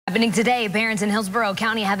Happening today, parents in Hillsborough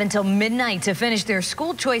County have until midnight to finish their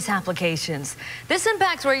school choice applications. This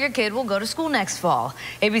impacts where your kid will go to school next fall.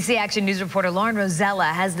 ABC Action News reporter Lauren Rosella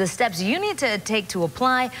has the steps you need to take to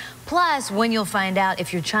apply, plus when you'll find out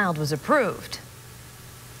if your child was approved.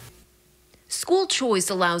 School choice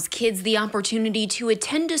allows kids the opportunity to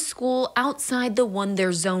attend a school outside the one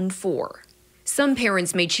they're zoned for. Some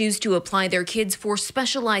parents may choose to apply their kids for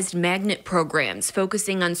specialized magnet programs,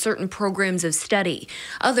 focusing on certain programs of study.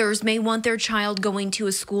 Others may want their child going to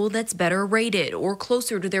a school that's better rated or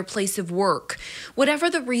closer to their place of work. Whatever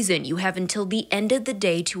the reason, you have until the end of the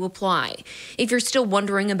day to apply. If you're still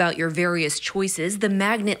wondering about your various choices, the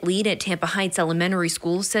magnet lead at Tampa Heights Elementary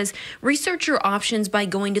School says research your options by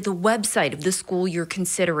going to the website of the school you're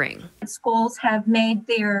considering. Schools have made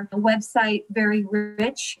their website very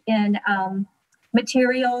rich in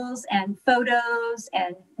materials and photos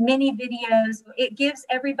and mini videos. It gives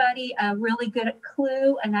everybody a really good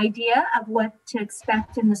clue, an idea of what to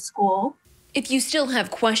expect in the school. If you still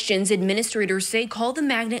have questions, administrators say call the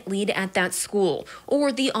magnet lead at that school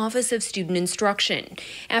or the Office of Student Instruction.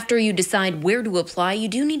 After you decide where to apply, you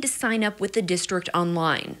do need to sign up with the district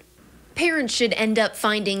online. Parents should end up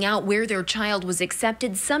finding out where their child was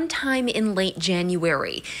accepted sometime in late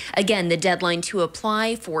January. Again, the deadline to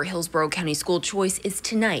apply for Hillsborough County School Choice is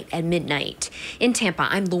tonight at midnight. In Tampa,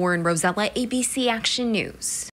 I'm Lauren Rosella, ABC Action News.